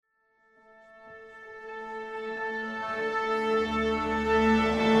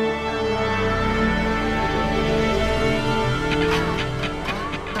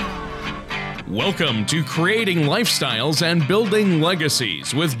Welcome to Creating Lifestyles and Building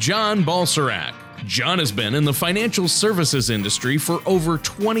Legacies with John Balserac. John has been in the financial services industry for over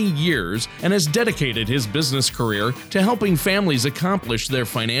 20 years and has dedicated his business career to helping families accomplish their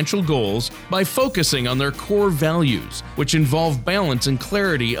financial goals by focusing on their core values, which involve balance and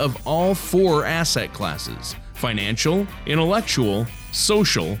clarity of all four asset classes: financial, intellectual,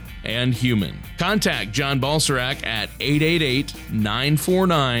 social, and human. Contact John Balserac at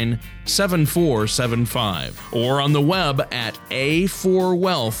 888-949-7475 or on the web at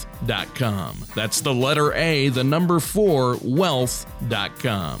a4wealth.com. That's the letter A, the number 4,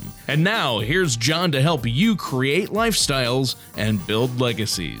 wealth.com. And now, here's John to help you create lifestyles and build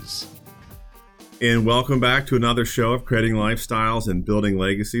legacies. And welcome back to another show of Creating Lifestyles and Building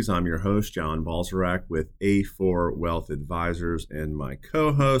Legacies. I'm your host, John Balserac, with A4 Wealth Advisors and my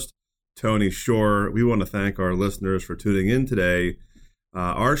co-host, Tony Shore. We want to thank our listeners for tuning in today.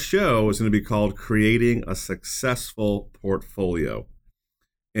 Our show is going to be called Creating a Successful Portfolio,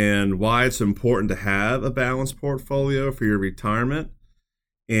 and why it's important to have a balanced portfolio for your retirement.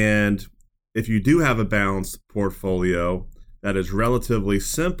 And if you do have a balanced portfolio that is relatively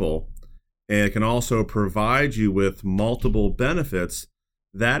simple, and it can also provide you with multiple benefits,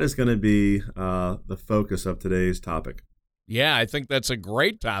 that is going to be the focus of today's topic. Yeah, I think that's a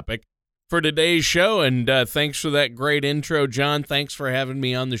great topic for today's show, and thanks for that great intro, John. Thanks for having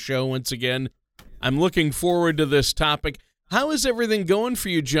me on the show once again. I'm looking forward to this topic. How is everything going for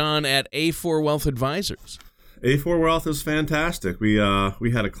you, John, at A4 Wealth Advisors? A4 Wealth is fantastic. We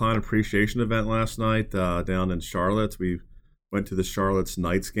had a client appreciation event last night down in Charlotte. We went to the Charlotte's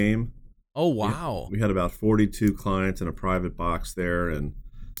Knights game. Oh, wow. We had about 42 clients in a private box there, and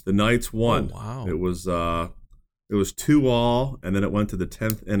the Knights won. Oh, wow. It was 2-2, and then it went to the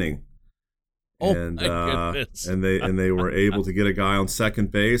 10th inning. Oh, and, my goodness. and they were able to get a guy on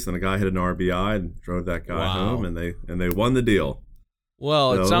second base, and a guy hit an RBI and drove that guy home, and they won the deal.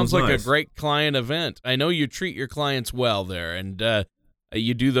 Well, so it sounds like nice. a great client event. I know you treat your clients well there, and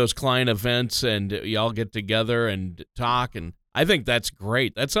you do those client events, and you all get together and talk, and I think that's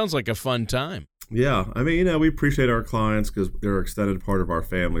great. That sounds like a fun time. Yeah. I mean, we appreciate our clients because they're an extended part of our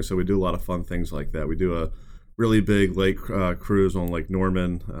family. So we do a lot of fun things like that. We do a really big lake cruise on Lake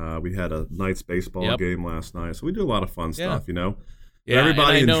Norman. We had a Knights baseball game last night. So we do a lot of fun stuff, Yeah,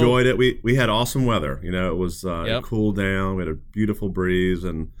 Everybody enjoyed it. We had awesome weather. It was it cooled down. We had a beautiful breeze,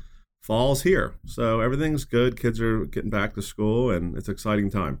 and fall's here. So everything's good. Kids are getting back to school, and it's an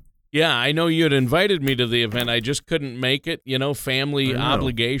exciting time. Yeah, I know you had invited me to the event. I just couldn't make it, family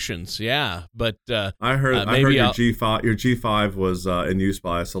obligations. Yeah, but I heard maybe your G5 was in use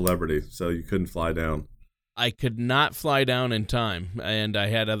by a celebrity, so you couldn't fly down. I could not fly down in time, and I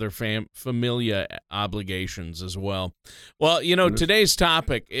had other familia obligations as well. Well, today's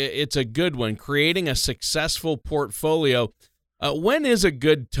topic, it's a good one, creating a successful portfolio. When is a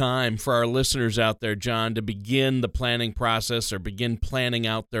good time for our listeners out there, John, to begin the planning process or begin planning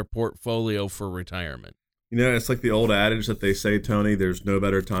out their portfolio for retirement? It's like the old adage that they say, Tony, there's no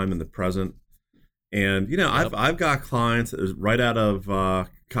better time than the present. And, I've got clients right out of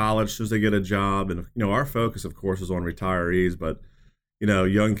college as soon as they get a job. And, our focus, of course, is on retirees. But,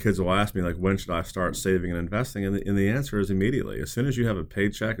 young kids will ask me, like, when should I start saving and investing? And the answer is immediately. As soon as you have a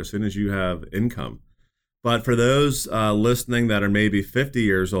paycheck, as soon as you have income. But for those listening that are maybe 50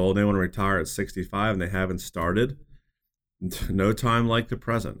 years old, they want to retire at 65 and they haven't started, no time like the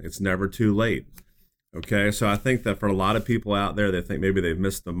present. It's never too late. Okay, so I think that for a lot of people out there, they think maybe they've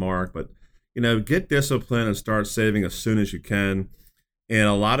missed the mark, but get disciplined and start saving as soon as you can. And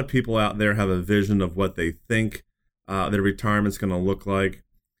a lot of people out there have a vision of what they think their retirement's going to look like.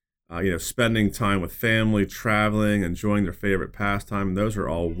 Spending time with family, traveling, enjoying their favorite pastime. And those are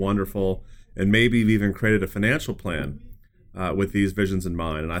all wonderful. And maybe you've even created a financial plan with these visions in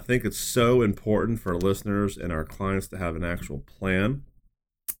mind. And I think it's so important for listeners and our clients to have an actual plan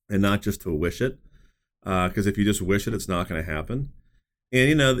and not just to wish it. Because if you just wish it, it's not going to happen.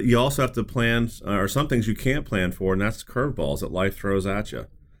 And, you also have to plan, or some things you can't plan for, and that's curveballs that life throws at you.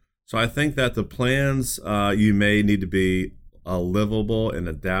 So I think that the plans you may need to be livable and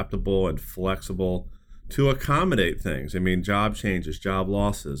adaptable and flexible to accommodate things. I mean, job changes, job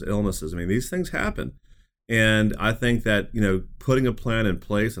losses, illnesses. I mean, these things happen. And I think that, putting a plan in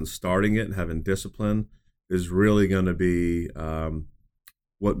place and starting it and having discipline is really going to be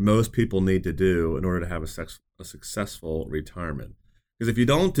what most people need to do in order to have a successful retirement. Because if you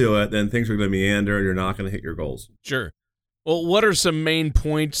don't do it, then things are going to meander and you're not going to hit your goals. Sure. Well, what are some main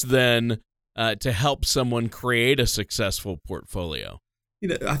points then to help someone create a successful portfolio?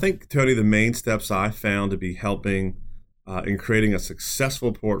 I think, Tony, the main steps I found to be helping in creating a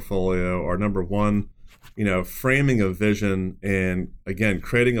successful portfolio are number one, framing a vision and again,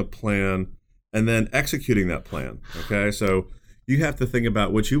 creating a plan and then executing that plan. Okay. So you have to think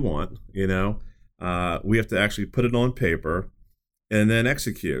about what you want, we have to actually put it on paper and then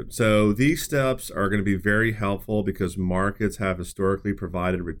execute. So these steps are going to be very helpful because markets have historically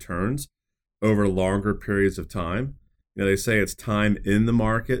provided returns over longer periods of time. They say it's time in the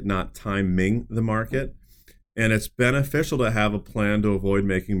market, not timing the market. And it's beneficial to have a plan to avoid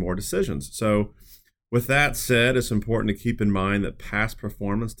making more decisions. So with that said, it's important to keep in mind that past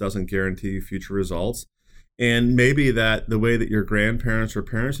performance doesn't guarantee future results. And maybe that the way that your grandparents or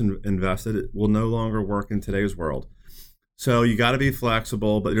parents invested it will no longer work in today's world. So you got to be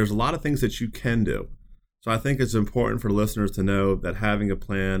flexible, but there's a lot of things that you can do. So I think it's important for listeners to know that having a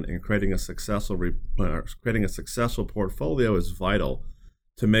plan and creating a successful portfolio is vital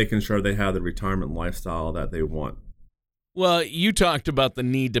to making sure they have the retirement lifestyle that they want. Well, you talked about the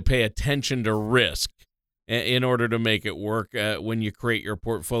need to pay attention to risk in order to make it work when you create your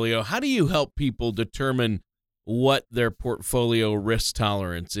portfolio. How do you help people determine what their portfolio risk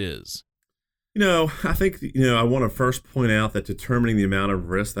tolerance is? I think, I want to first point out that determining the amount of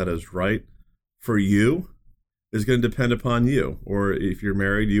risk that is right for you is going to depend upon you, or if you're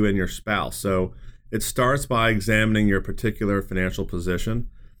married, you and your spouse. So it starts by examining your particular financial position.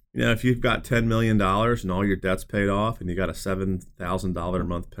 If you've got $10 million and all your debt's paid off and you got a $7,000 a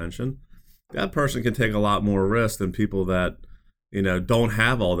month pension, that person can take a lot more risk than people that, don't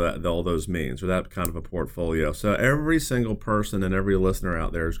have all those means or that kind of a portfolio. So every single person and every listener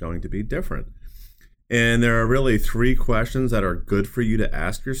out there is going to be different. And there are really three questions that are good for you to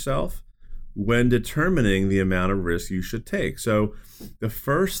ask yourself when determining the amount of risk you should take. So the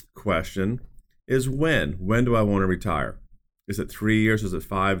first question is when? When do I want to retire? Is it 3 years? Is it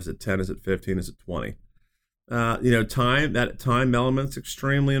 5? Is it 10? Is it 15? Is it 20? That time element's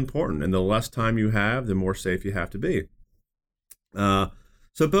extremely important. And the less time you have, the more safe you have to be.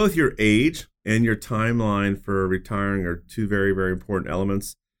 So both your age and your timeline for retiring are two very, very important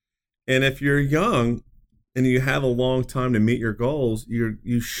elements. And if you're young and you have a long time to meet your goals,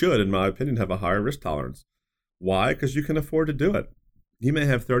 you should, in my opinion, have a higher risk tolerance. Why? Because you can afford to do it. You may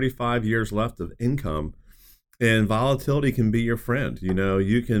have 35 years left of income, and volatility can be your friend.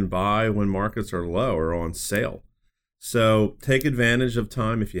 You can buy when markets are low or on sale. So take advantage of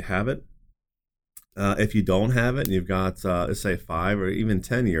time if you have it. If you don't have it and you've got, let's say 5 or even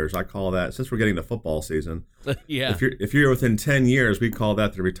 10 years, I call that, since we're getting to football season, yeah. If you're within 10 years, we call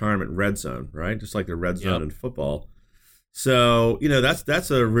that the retirement red zone, right? Just like the red zone in football. So,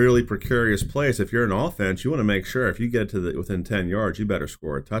 that's a really precarious place. If you're an offense, you want to make sure if you get to within 10 yards, you better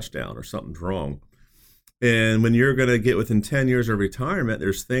score a touchdown or something's wrong. And when you're going to get within 10 years of retirement,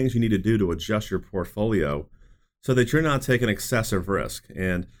 there's things you need to do to adjust your portfolio so that you're not taking excessive risk.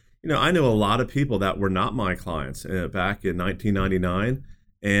 And I know a lot of people that were not my clients back in 1999,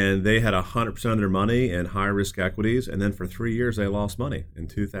 and they had 100% of their money in high-risk equities, and then for 3 years they lost money in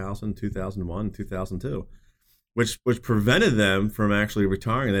 2000, 2001, 2002, which prevented them from actually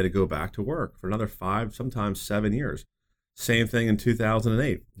retiring. They had to go back to work for another 5, sometimes 7 years. Same thing in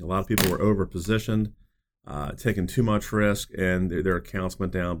 2008. A lot of people were over-positioned, taking too much risk, and their accounts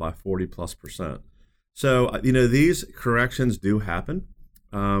went down by 40+%. So, these corrections do happen.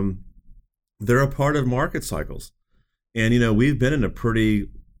 They're a part of market cycles. And, we've been in a pretty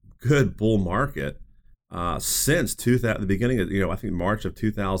good bull market since the beginning of, I think March of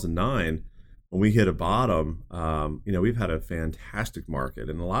 2009, when we hit a bottom. We've had a fantastic market.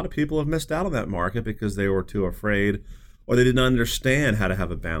 And a lot of people have missed out on that market because they were too afraid or they didn't understand how to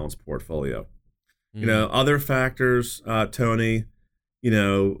have a balanced portfolio. Other factors, Tony,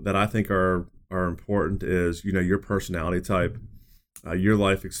 that I think are important is, your personality type. Your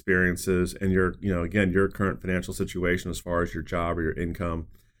life experiences and your current financial situation as far as your job or your income.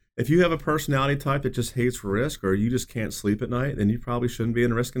 If you have a personality type that just hates risk or you just can't sleep at night, then you probably shouldn't be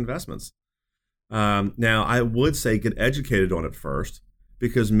in risk investments. Now, I would say get educated on it first,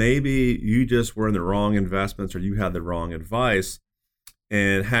 because maybe you just were in the wrong investments or you had the wrong advice.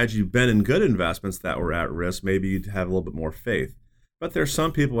 And had you been in good investments that were at risk, maybe you'd have a little bit more faith. But there's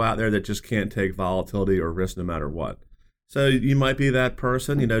some people out there that just can't take volatility or risk no matter what. So you might be that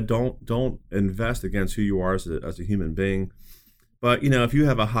person. Don't invest against who you are as a human being. But if you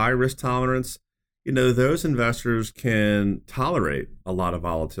have a high risk tolerance, those investors can tolerate a lot of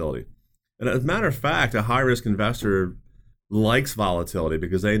volatility. And as a matter of fact, a high risk investor likes volatility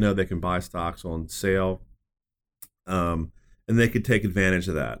because they know they can buy stocks on sale, and they could take advantage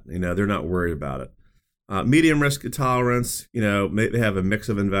of that. They're not worried about it. Medium risk tolerance. They have a mix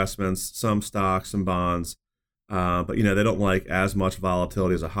of investments, some stocks, some bonds. But, they don't like as much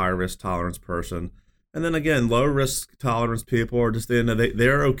volatility as a high risk tolerance person. And then again, low risk tolerance people are just,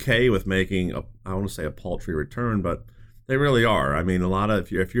 they're okay with making, I want to say a paltry return, but they really are. I mean,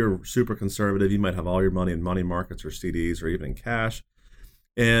 if you're super conservative, you might have all your money in money markets or CDs or even in cash.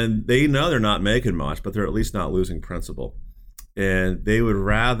 And they know they're not making much, but they're at least not losing principal. And they would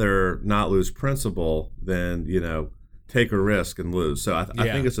rather not lose principal than, take a risk and lose. So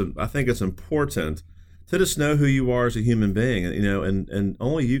I think it's important to just know who you are as a human being, and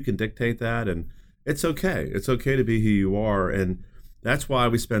only you can dictate that. And it's okay. It's okay to be who you are. And that's why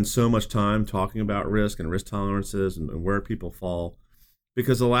we spend so much time talking about risk and risk tolerances and where people fall,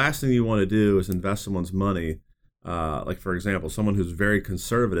 because the last thing you want to do is invest someone's money. Like, for example, someone who's very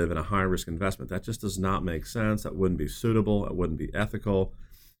conservative in a high risk investment. That just does not make sense. That wouldn't be suitable. It wouldn't be ethical.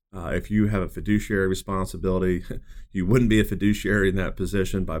 If you have a fiduciary responsibility, you wouldn't be a fiduciary in that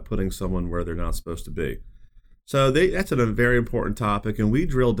position by putting someone where they're not supposed to be. So that's a very important topic, and we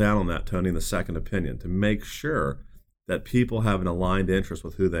drill down on that, Tony, in the second opinion, to make sure that people have an aligned interest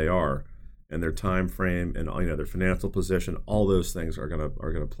with who they are and their time frame and their financial position. All those things are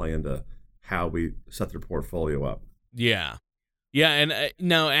gonna play into how we set their portfolio up. Yeah. And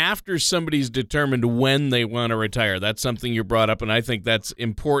now after somebody's determined when they want to retire, that's something you brought up, and I think that's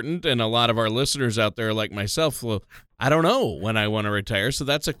important, and a lot of our listeners out there like myself, well, I don't know when I want to retire, so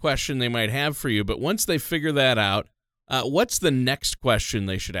that's a question they might have for you. But once they figure that out, what's the next question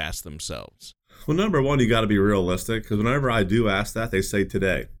they should ask themselves? Well, number one, you got to be realistic, because whenever I do ask that, they say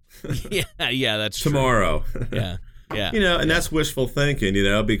today. Yeah, that's tomorrow. True. Yeah. And that's wishful thinking,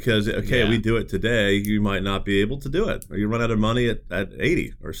 because, we do it today, you might not be able to do it. Or you run out of money at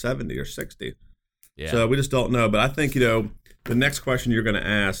 80 or 70 or 60. Yeah. So we just don't know. But I think, the next question you're going to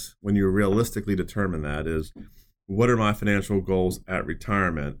ask when you realistically determine that is, what are my financial goals at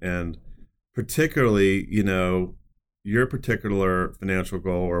retirement? And particularly, your particular financial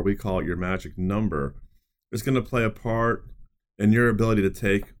goal, or we call it your magic number, is going to play a part in your ability to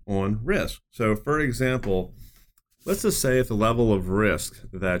take on risk. So, for example, let's just say if the level of risk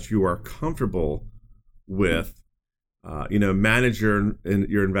that you are comfortable with, manage your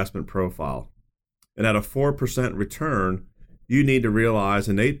investment profile. And at a 4% return, you need to realize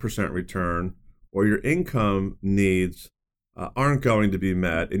an 8% return, or your income needs aren't going to be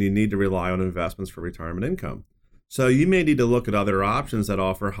met, and you need to rely on investments for retirement income. So you may need to look at other options that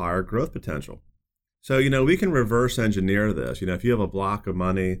offer higher growth potential. So, we can reverse engineer this. If you have a block of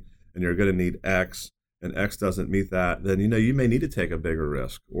money and you're going to need X, and X doesn't meet that, then you may need to take a bigger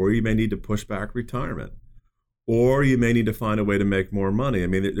risk, or you may need to push back retirement, or you may need to find a way to make more money. I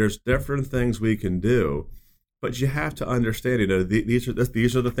mean, there's different things we can do, but you have to understand, these are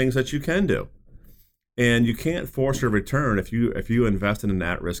the things that you can do, and you can't force a return if you invest in an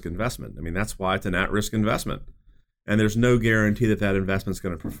at-risk investment. I mean, that's why it's an at-risk investment, and there's no guarantee that investment's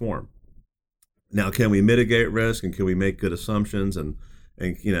going to perform. Now, can we mitigate risk, and can we make good assumptions? And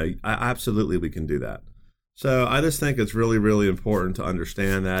absolutely we can do that. So I just think it's really, really important to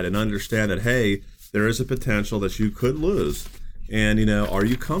understand that, and understand that, hey, there is a potential that you could lose. And, are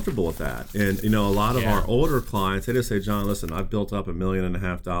you comfortable with that? And, a lot of our older clients, they just say, John, listen, I've built up $1.5 million.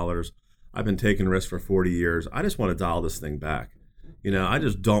 I've been taking risks for 40 years. I just want to dial this thing back. I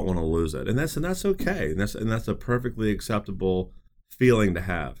just don't want to lose it. And that's okay. And that's a perfectly acceptable feeling to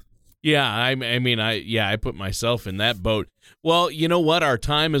have. Yeah, I put myself in that boat. Well, you know what? Our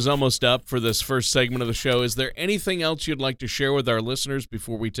time is almost up for this first segment of the show. Is there anything else you'd like to share with our listeners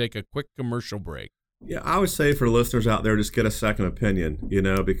before we take a quick commercial break? Yeah, I would say for listeners out there, just get a second opinion,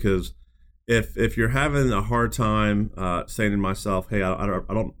 because if you're having a hard time saying to myself, hey, I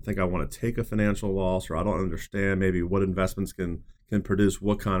don't think I want to take a financial loss, or I don't understand maybe what investments can produce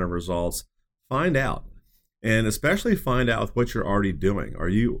what kind of results, find out. And especially find out what you're already doing. Are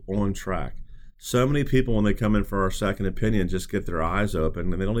you on track? So many people, when they come in for our second opinion, just get their eyes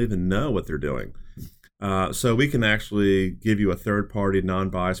open and they don't even know what they're doing. So we can actually give you a third-party,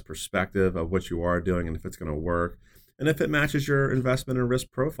 non-biased perspective of what you are doing and if it's going to work, and if it matches your investment and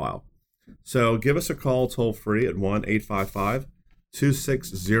risk profile. So give us a call toll-free at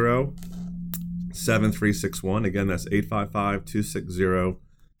 1-855-260-7361. Again, that's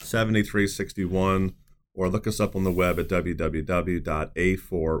 855-260-7361. Or look us up on the web at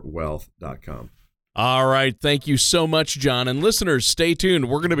www.a4wealth.com. All right. Thank you so much, John. And listeners, stay tuned.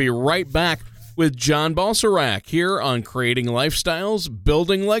 We're going to be right back with John Balserac here on Creating Lifestyles,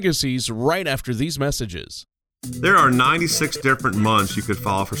 Building Legacies, right after these messages. There are 96 different months you could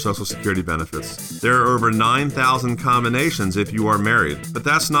file for Social Security benefits. There are over 9,000 combinations if you are married. But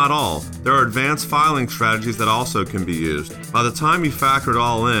that's not all. There are advanced filing strategies that also can be used. By the time you factor it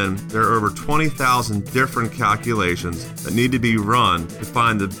all in, there are over 20,000 different calculations that need to be run to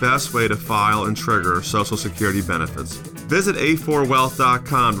find the best way to file and trigger Social Security benefits. Visit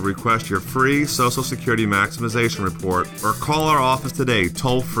a4wealth.com to request your free Social Security Maximization Report or call our office today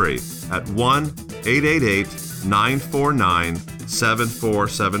toll-free at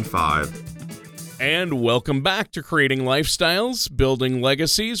 1-888-949-7475. And welcome back to Creating Lifestyles, Building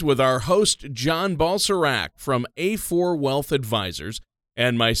Legacies with our host, John Balserac from A4 Wealth Advisors,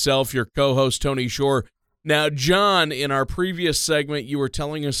 and myself, your co-host, Tony Shore. Now, John, in our previous segment, you were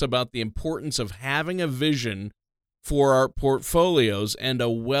telling us about the importance of having a vision for our portfolios and a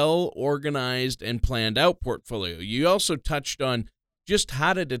well-organized and planned-out portfolio. You also touched on just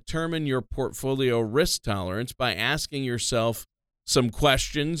how to determine your portfolio risk tolerance by asking yourself some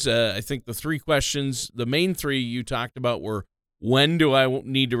questions. I think the main three you talked about were, when do I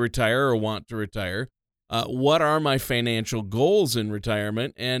need to retire or want to retire? What are my financial goals in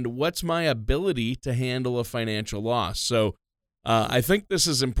retirement? And what's my ability to handle a financial loss? So I think this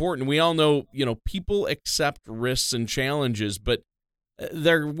is important. We all know, people accept risks and challenges, but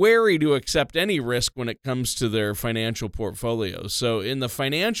they're wary to accept any risk when it comes to their financial portfolios. So in the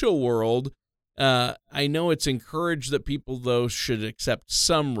financial world, I know it's encouraged that people, though, should accept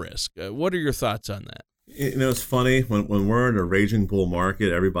some risk. What are your thoughts on that? It's funny. When we're in a raging bull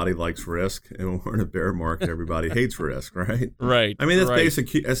market, everybody likes risk. And when we're in a bear market, everybody hates risk, right? Right. I mean,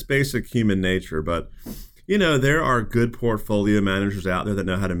 that's basic human nature. But, there are good portfolio managers out there that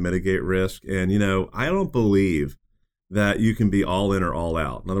know how to mitigate risk. And, I don't believe that you can be all in or all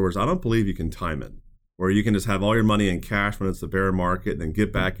out. In other words, I don't believe you can time it, where you can just have all your money in cash when it's the bear market, and then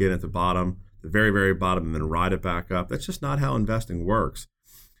get back in at the bottom, the very, very bottom, and then ride it back up. That's just not how investing works.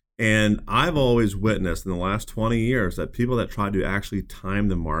 And I've always witnessed in the last 20 years that people that try to actually time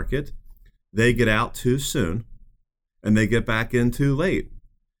the market, they get out too soon and they get back in too late.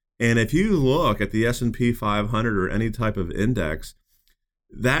 And if you look at the S&P 500 or any type of index,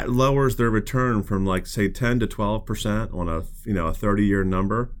 that lowers their return from, like, say 10 to 12% on a 30-year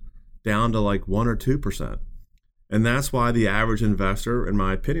number down to like 1 or 2%. And that's why the average investor, in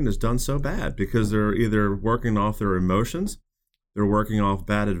my opinion, has done so bad, because they're either working off their emotions, they're working off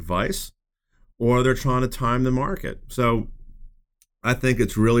bad advice, or they're trying to time the market. So I think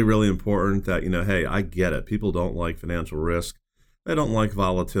it's really, really important that, hey, I get it. People don't like financial risk. They don't like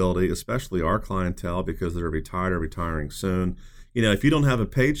volatility, especially our clientele, because they're retired or retiring soon. If you don't have a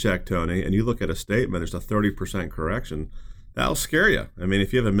paycheck, Tony, and you look at a statement, there's a 30% correction, that'll scare you. I mean,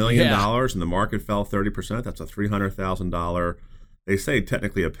 if you have $1 million and the market fell 30%, that's a $300,000, they say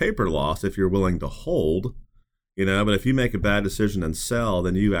technically a paper loss if you're willing to hold, but if you make a bad decision and sell,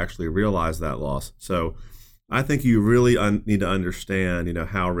 then you actually realize that loss. So I think you really need to understand,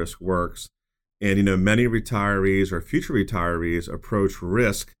 how risk works. And, many retirees or future retirees approach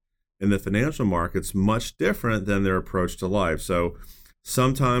risk in the financial markets much different than their approach to life. So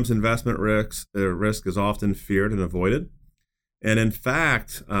sometimes investment risk is often feared and avoided. And in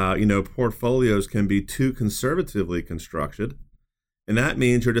fact, portfolios can be too conservatively constructed. And that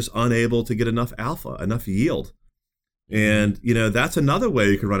means you're just unable to get enough alpha, enough yield. And, that's another way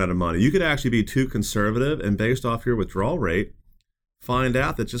you can run out of money. You could actually be too conservative, and based off your withdrawal rate, find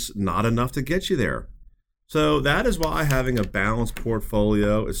out that's just not enough to get you there. So that is why having a balanced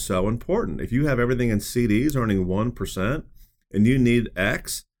portfolio is so important. If you have everything in CDs earning 1% and you need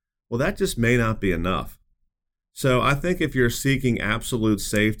X, well, that just may not be enough. So I think if you're seeking absolute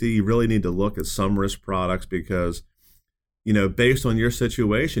safety, you really need to look at some risk products, because, based on your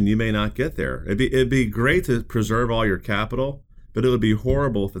situation, you may not get there. It'd be great to preserve all your capital, but it would be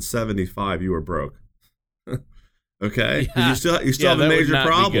horrible if at 75 you were broke. Okay? Yeah. You still have a major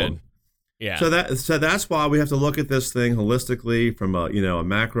problem. Yeah. So that's why we have to look at this thing holistically from a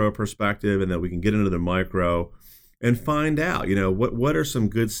macro perspective, and then we can get into the micro and find out, what are some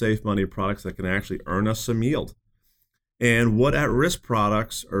good safe money products that can actually earn us some yield, and what at-risk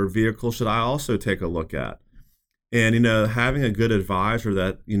products or vehicles should I also take a look at. And having a good advisor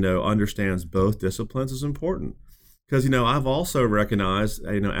that understands both disciplines is important, because I've also recognized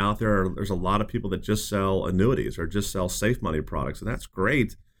out there's a lot of people that just sell annuities or just sell safe money products, and that's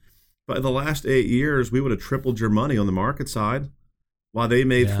great. But in the last 8 years, we would have tripled your money on the market side while they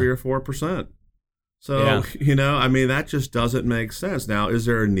made 3 or 4%. So, that just doesn't make sense. Now, is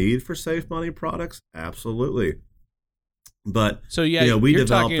there a need for safe money products? Absolutely. But, we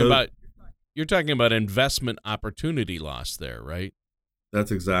developed you're talking about investment opportunity loss there, right?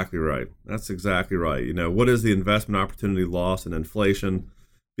 That's exactly right. That's exactly right. What is the investment opportunity loss in inflation?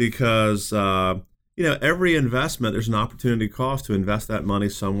 Because, every investment, there's an opportunity cost to invest that money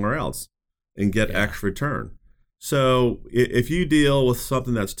somewhere else and get extra return. So if you deal with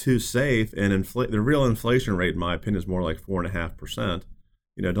something that's too safe and the real inflation rate, in my opinion, is more like 4.5%,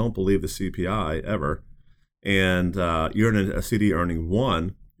 don't believe the CPI ever, and you're in a CD earning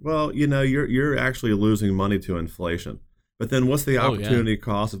 1, well, you're actually losing money to inflation. But then what's the opportunity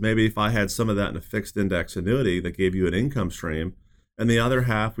cost of maybe if I had some of that in a fixed index annuity that gave you an income stream, and the other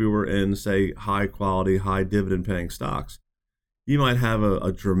half we were in, say, high quality, high dividend paying stocks? You might have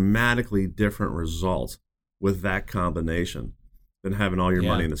a dramatically different result with that combination than having all your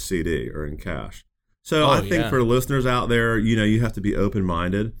money in a CD or in cash. So I think for listeners out there, you have to be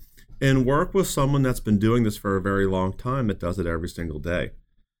open-minded and work with someone that's been doing this for a very long time that does it every single day.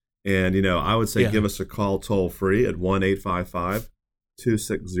 And, I would say give us a call toll free at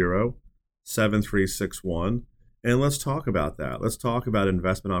 1-855-260-7361. And let's talk about that. Let's talk about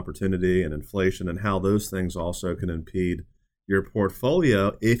investment opportunity and inflation and how those things also can impede your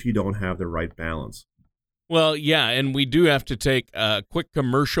portfolio if you don't have the right balance. Well, yeah, and we do have to take a quick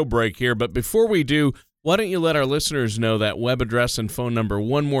commercial break here. But before we do, why don't you let our listeners know that web address and phone number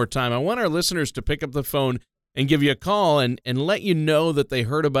one more time? I want our listeners to pick up the phone and give you a call and let you know that they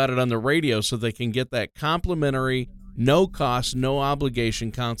heard about it on the radio so they can get that complimentary, no-cost,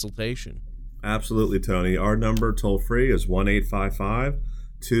 no-obligation consultation. Absolutely, Tony. Our number toll-free is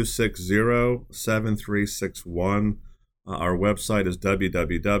 1-855-260-7361. Our website is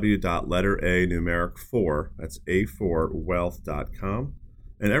www.lettera4, that's A4wealth.com.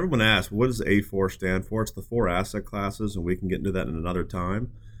 And everyone asks, what does A4 stand for? It's the 4 asset classes, and we can get into that in another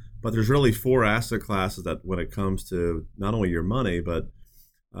time. But there's really 4 asset classes that when it comes to not only your money, but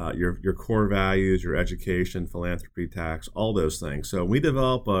your core values, your education, philanthropy, tax, all those things. So we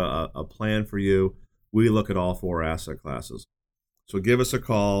develop a plan for you. We look at all 4 asset classes. So give us a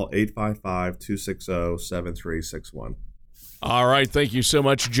call, 855-260-7361. All right. Thank you so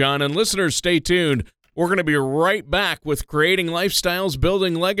much, John. And listeners, stay tuned. We're going to be right back with Creating Lifestyles,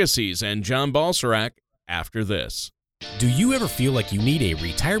 Building Legacies, and John Balserac after this. Do you ever feel like you need a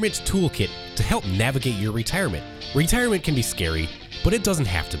retirement toolkit to help navigate your retirement? Retirement can be scary, but it doesn't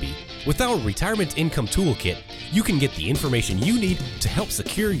have to be. With our Retirement Income Toolkit, you can get the information you need to help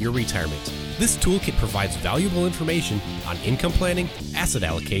secure your retirement. This toolkit provides valuable information on income planning, asset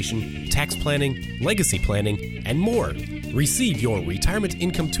allocation, tax planning, legacy planning, and more. Receive your Retirement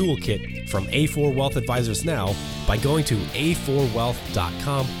Income Toolkit from A4 Wealth Advisors now by going to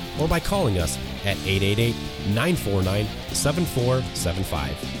a4wealth.com or by calling us at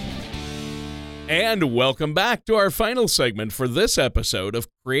 888-949-7475. And welcome back to our final segment for this episode of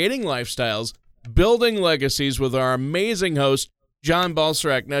Creating Lifestyles, Building Legacies with our amazing host, John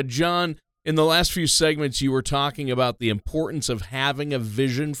Balserac. Now, John, in the last few segments, you were talking about the importance of having a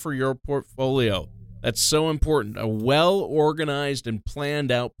vision for your portfolio. That's so important, a well-organized and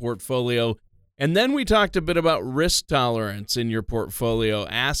planned-out portfolio. And then we talked a bit about risk tolerance in your portfolio,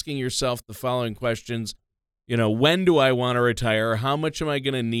 asking yourself the following questions. When do I want to retire? How much am I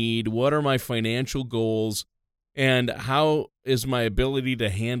going to need? What are my financial goals? And how is my ability to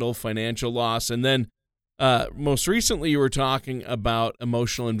handle financial loss? And then most recently, you were talking about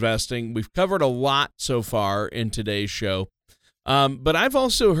emotional investing. We've covered a lot so far in today's show. But I've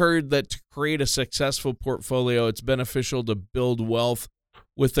also heard that to create a successful portfolio, it's beneficial to build wealth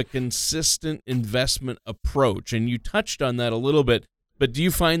with a consistent investment approach. And you touched on that a little bit, but do you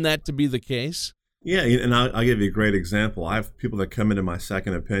find that to be the case? Yeah, and I'll give you a great example. I have people that come into my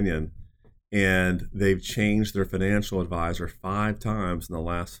second opinion, and they've changed their financial advisor 5 times in the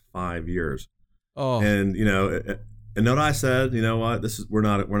last 5 years. Oh, and and what I said, what, we're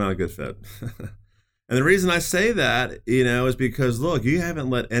not a good fit. And the reason I say that, is because look, you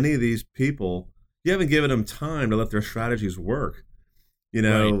haven't let any of these people, you haven't given them time to let their strategies work.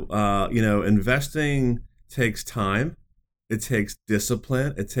 Investing takes time. It takes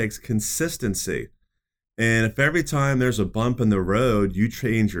discipline. It takes consistency. And if every time there's a bump in the road, you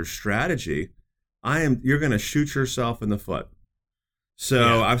change your strategy, you're going to shoot yourself in the foot.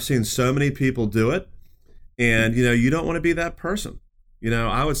 So I've seen so many people do it. And, you don't want to be that person.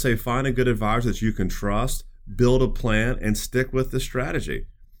 I would say find a good advisor that you can trust, build a plan, and stick with the strategy.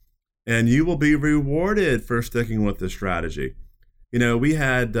 And you will be rewarded for sticking with the strategy. We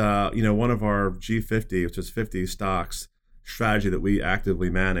had, one of our G50, which is 50 stocks, strategy that we actively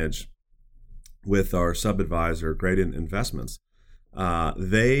manage with our sub-advisor, Gradient Investments.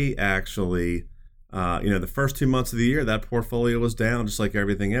 They actually, the first 2 months of the year, that portfolio was down just like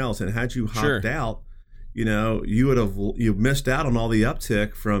everything else. And had you hopped out, you missed out on all the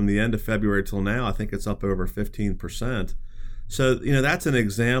uptick from the end of February till now. I think it's up over 15%. So, that's an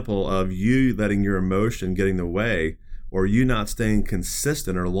example of you letting your emotion get in the way, or you not staying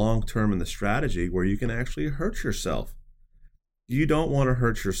consistent or long-term in the strategy, where you can actually hurt yourself. You don't want to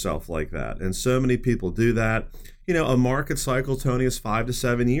hurt yourself like that. And so many people do that. A market cycle, Tony, is 5 to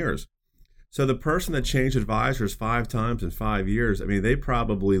 7 years. So the person that changed advisors 5 times in 5 years, they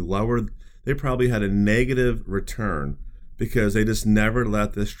probably had a negative return because they just never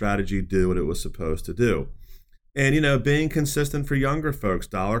let this strategy do what it was supposed to do. And, being consistent for younger folks,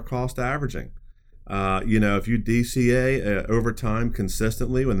 dollar cost averaging. If you DCA over time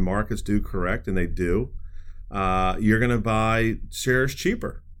consistently when the markets do correct, and they do, you're going to buy shares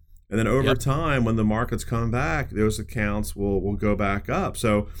cheaper. And then over time, when the markets come back, those accounts will go back up.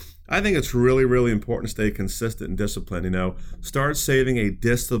 So I think it's really, really important to stay consistent and disciplined. Start saving a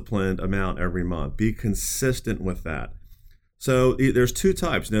disciplined amount every month. Be consistent with that. So there's 2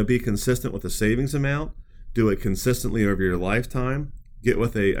 types. Be consistent with the savings amount. Do it consistently over your lifetime. Get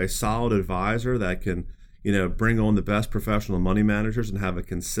with a solid advisor that can, bring on the best professional money managers and have a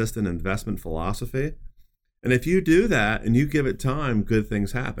consistent investment philosophy. And if you do that and you give it time, good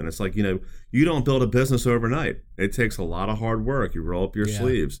things happen. It's like, you don't build a business overnight. It takes a lot of hard work. You roll up your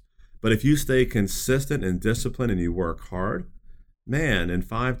sleeves. But if you stay consistent and disciplined and you work hard, man, in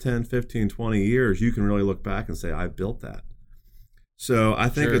 5, 10, 15, 20 years, you can really look back and say, I built that. So I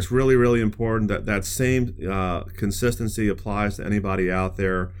think it's really, really important that same consistency applies to anybody out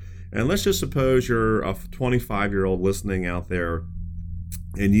there. And let's just suppose you're a 25-year-old listening out there,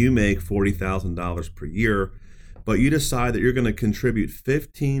 and you make $40,000 per year, but you decide that you're going to contribute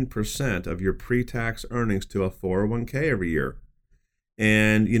 15% of your pre-tax earnings to a 401k every year.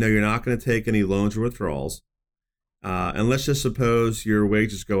 And, you're not going to take any loans or withdrawals. And let's just suppose your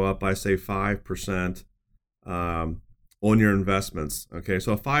wages go up by, say, 5% on your investments. Okay,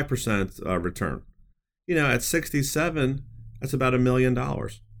 so a 5% return. At 67, that's about $1 million.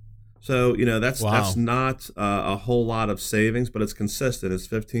 So, that's not a whole lot of savings, but it's consistent. It's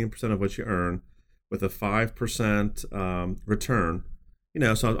 15% of what you earn with a 5% return.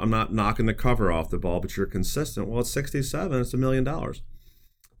 So I'm not knocking the cover off the ball, but you're consistent. Well, at 67, it's $1 million.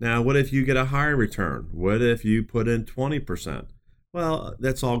 Now, what if you get a higher return? What if you put in 20%? Well,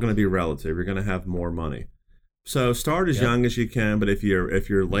 that's all going to be relative. You're going to have more money. So start as young as you can, but if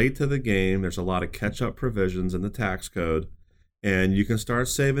you're late to the game, there's a lot of catch-up provisions in the tax code, and you can start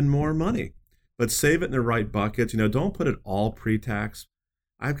saving more money. But save it in the right buckets. Don't put it all pre-tax.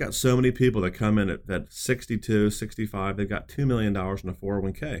 I've got so many people that come in at 62, 65, they've got $2 million in a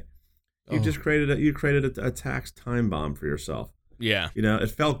 401k. You created a tax time bomb for yourself. Yeah.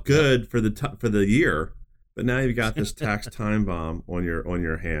 It felt good for the year, but now you've got this tax time bomb on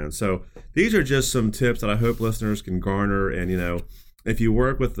your hands. So these are just some tips that I hope listeners can garner. And if you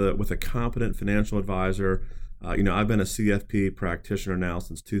work with a competent financial advisor, I've been a CFP practitioner now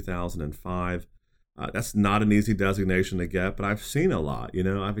since 2005. That's not an easy designation to get, but I've seen a lot.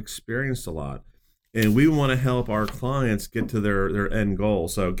 I've experienced a lot, and we want to help our clients get to their end goal.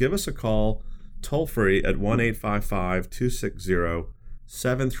 So give us a call, toll free at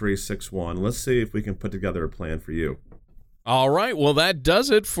 1-855-260-7361. Let's see if we can put together a plan for you. All right. Well, that does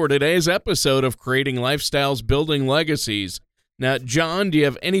it for today's episode of Creating Lifestyles, Building Legacies. Now, John, do you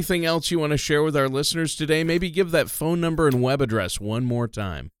have anything else you want to share with our listeners today? Maybe give that phone number and web address one more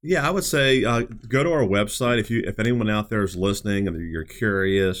time. Yeah, I would say go to our website. If anyone out there is listening and you're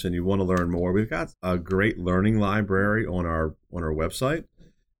curious and you want to learn more, we've got a great learning library on our website.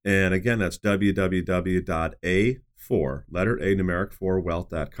 And again, that's www.a4, letter A, numeric 4,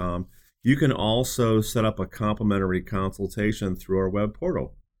 wealth.com. You can also set up a complimentary consultation through our web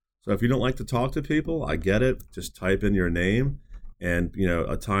portal. So if you don't like to talk to people, I get it. Just type in your name and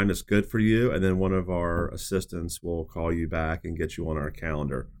a time that's good for you, and then one of our assistants will call you back and get you on our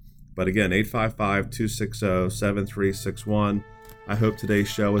calendar. But again, 855-260-7361. I hope today's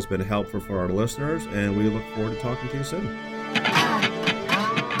show has been helpful for our listeners, and we look forward to talking to you soon.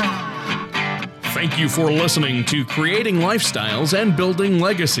 Thank you for listening to Creating Lifestyles and Building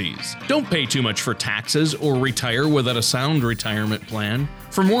Legacies. Don't pay too much for taxes or retire without a sound retirement plan.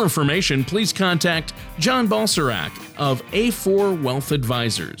 For more information, please contact John Balserac of A4 Wealth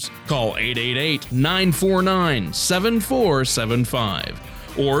Advisors. Call 888-949-7475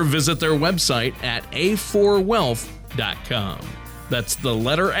 or visit their website at a4wealth.com. That's the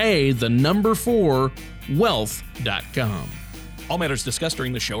letter A, the number 4, wealth.com. All matters discussed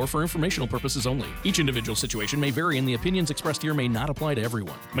during the show are for informational purposes only. Each individual situation may vary, and the opinions expressed here may not apply to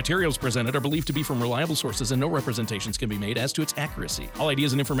everyone. Materials presented are believed to be from reliable sources, and no representations can be made as to its accuracy. All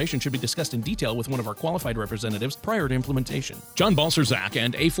ideas and information should be discussed in detail with one of our qualified representatives prior to implementation. John Balcerzak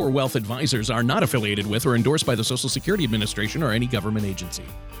and A4 Wealth Advisors are not affiliated with or endorsed by the Social Security Administration or any government agency.